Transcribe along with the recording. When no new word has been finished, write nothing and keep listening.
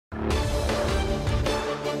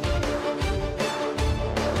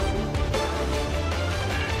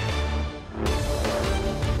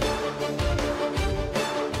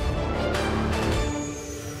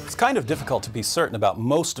kind of difficult to be certain about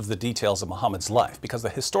most of the details of Muhammad's life because the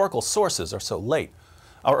historical sources are so late.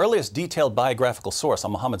 Our earliest detailed biographical source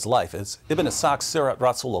on Muhammad's life is Ibn Ishaq's Sirat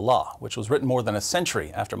Rasulullah, which was written more than a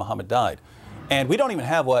century after Muhammad died. And we don't even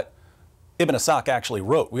have what Ibn Ishaq actually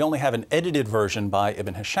wrote. We only have an edited version by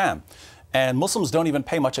Ibn Hisham. And Muslims don't even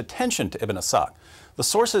pay much attention to Ibn Ishaq. The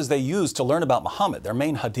sources they used to learn about Muhammad, their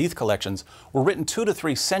main hadith collections, were written 2 to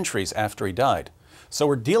 3 centuries after he died. So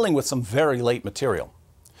we're dealing with some very late material.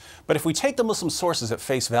 But if we take the Muslim sources at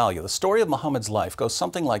face value, the story of Muhammad's life goes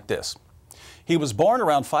something like this. He was born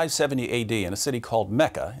around 570 AD in a city called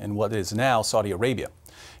Mecca in what is now Saudi Arabia.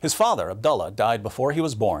 His father, Abdullah, died before he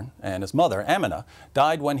was born, and his mother, Amina,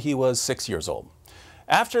 died when he was 6 years old.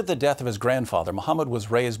 After the death of his grandfather, Muhammad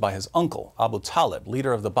was raised by his uncle, Abu Talib,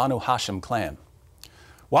 leader of the Banu Hashim clan.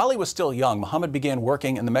 While he was still young, Muhammad began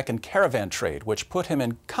working in the Meccan caravan trade, which put him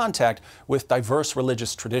in contact with diverse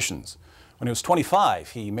religious traditions. When he was 25,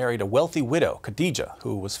 he married a wealthy widow, Khadija,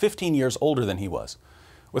 who was 15 years older than he was.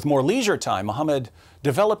 With more leisure time, Muhammad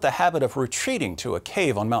developed the habit of retreating to a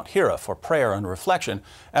cave on Mount Hira for prayer and reflection,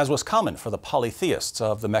 as was common for the polytheists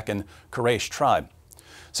of the Meccan Quraysh tribe.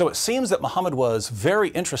 So it seems that Muhammad was very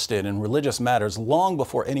interested in religious matters long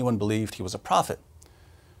before anyone believed he was a prophet.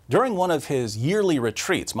 During one of his yearly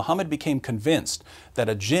retreats, Muhammad became convinced that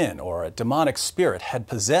a jinn or a demonic spirit had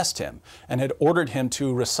possessed him and had ordered him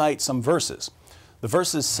to recite some verses. The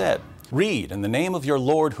verses said, "Read in the name of your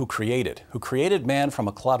Lord who created man from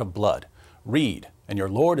a clot of blood. Read, and your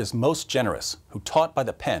Lord is most generous, who taught by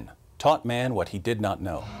the pen, taught man what he did not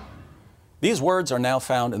know." These words are now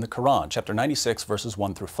found in the Quran, chapter 96, verses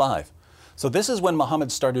 1 through 5. So this is when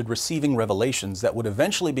Muhammad started receiving revelations that would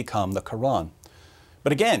eventually become the Quran.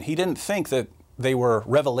 But again, he didn't think that they were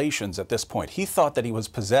revelations at this point. He thought that he was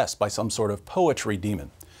possessed by some sort of poetry demon.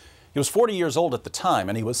 He was 40 years old at the time,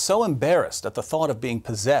 and he was so embarrassed at the thought of being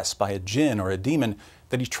possessed by a jinn or a demon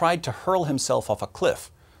that he tried to hurl himself off a cliff.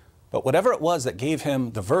 But whatever it was that gave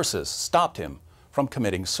him the verses stopped him from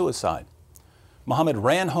committing suicide. Muhammad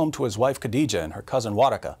ran home to his wife Khadija and her cousin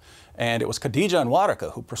Waraka, and it was Khadija and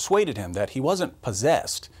Waraka who persuaded him that he wasn't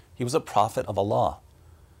possessed, he was a prophet of Allah.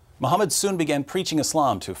 Muhammad soon began preaching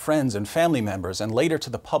Islam to friends and family members and later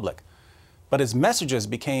to the public. But his messages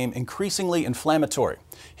became increasingly inflammatory.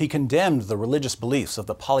 He condemned the religious beliefs of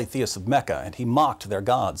the polytheists of Mecca and he mocked their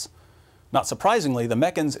gods. Not surprisingly, the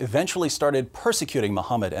Meccans eventually started persecuting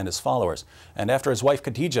Muhammad and his followers. And after his wife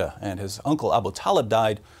Khadija and his uncle Abu Talib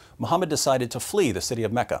died, Muhammad decided to flee the city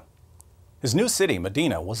of Mecca. His new city,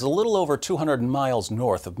 Medina, was a little over 200 miles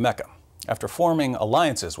north of Mecca. After forming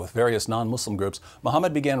alliances with various non-Muslim groups,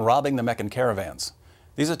 Muhammad began robbing the Meccan caravans.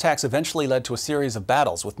 These attacks eventually led to a series of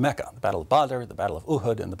battles with Mecca, the Battle of Badr, the Battle of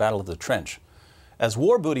Uhud, and the Battle of the Trench. As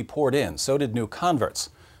war booty poured in, so did new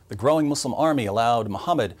converts. The growing Muslim army allowed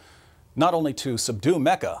Muhammad not only to subdue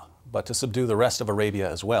Mecca, but to subdue the rest of Arabia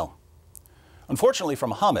as well. Unfortunately for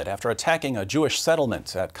Muhammad, after attacking a Jewish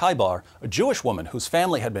settlement at Khaybar, a Jewish woman whose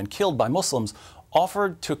family had been killed by Muslims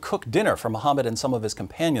offered to cook dinner for Muhammad and some of his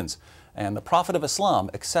companions, and the Prophet of Islam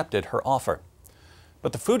accepted her offer.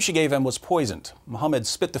 But the food she gave him was poisoned. Muhammad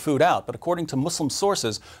spit the food out, but according to Muslim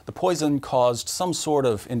sources, the poison caused some sort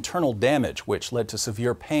of internal damage, which led to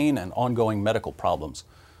severe pain and ongoing medical problems.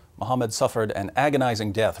 Muhammad suffered an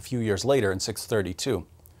agonizing death a few years later in 632.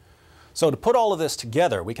 So to put all of this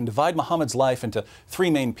together, we can divide Muhammad's life into 3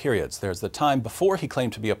 main periods. There's the time before he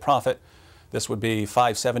claimed to be a prophet. This would be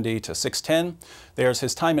 570 to 610. There's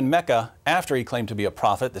his time in Mecca after he claimed to be a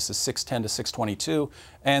prophet. This is 610 to 622.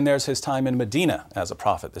 And there's his time in Medina as a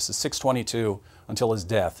prophet. This is 622 until his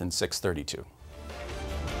death in 632.